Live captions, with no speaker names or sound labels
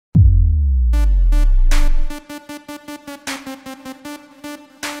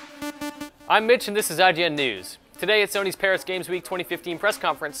I'm Mitch and this is IGN News. Today at Sony's Paris Games Week 2015 press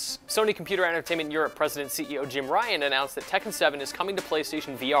conference, Sony Computer Entertainment Europe President and CEO Jim Ryan announced that Tekken 7 is coming to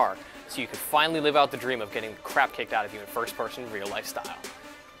PlayStation VR, so you can finally live out the dream of getting the crap kicked out of you in first-person, real-life style.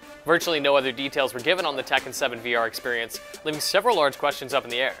 Virtually no other details were given on the Tekken 7 VR experience, leaving several large questions up in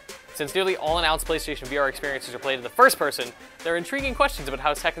the air. Since nearly all announced PlayStation VR experiences are played in the first person, there are intriguing questions about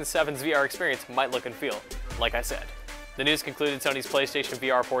how Tekken 7's VR experience might look and feel, like I said. The news concluded Sony's PlayStation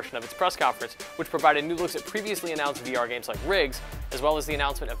VR portion of its press conference, which provided new looks at previously announced VR games like Riggs, as well as the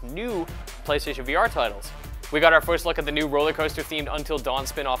announcement of new PlayStation VR titles. We got our first look at the new roller coaster-themed Until Dawn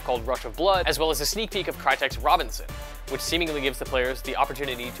spin-off called Rush of Blood, as well as a sneak peek of Crytek's Robinson, which seemingly gives the players the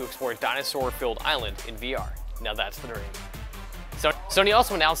opportunity to explore a dinosaur-filled island in VR. Now that's the dream. Sony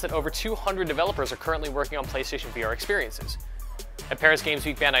also announced that over 200 developers are currently working on PlayStation VR experiences. At Paris Games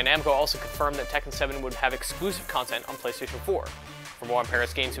Week, Bandai Namco also confirmed that Tekken 7 would have exclusive content on PlayStation 4. For more on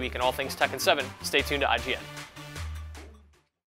Paris Games Week and all things Tekken 7, stay tuned to IGN.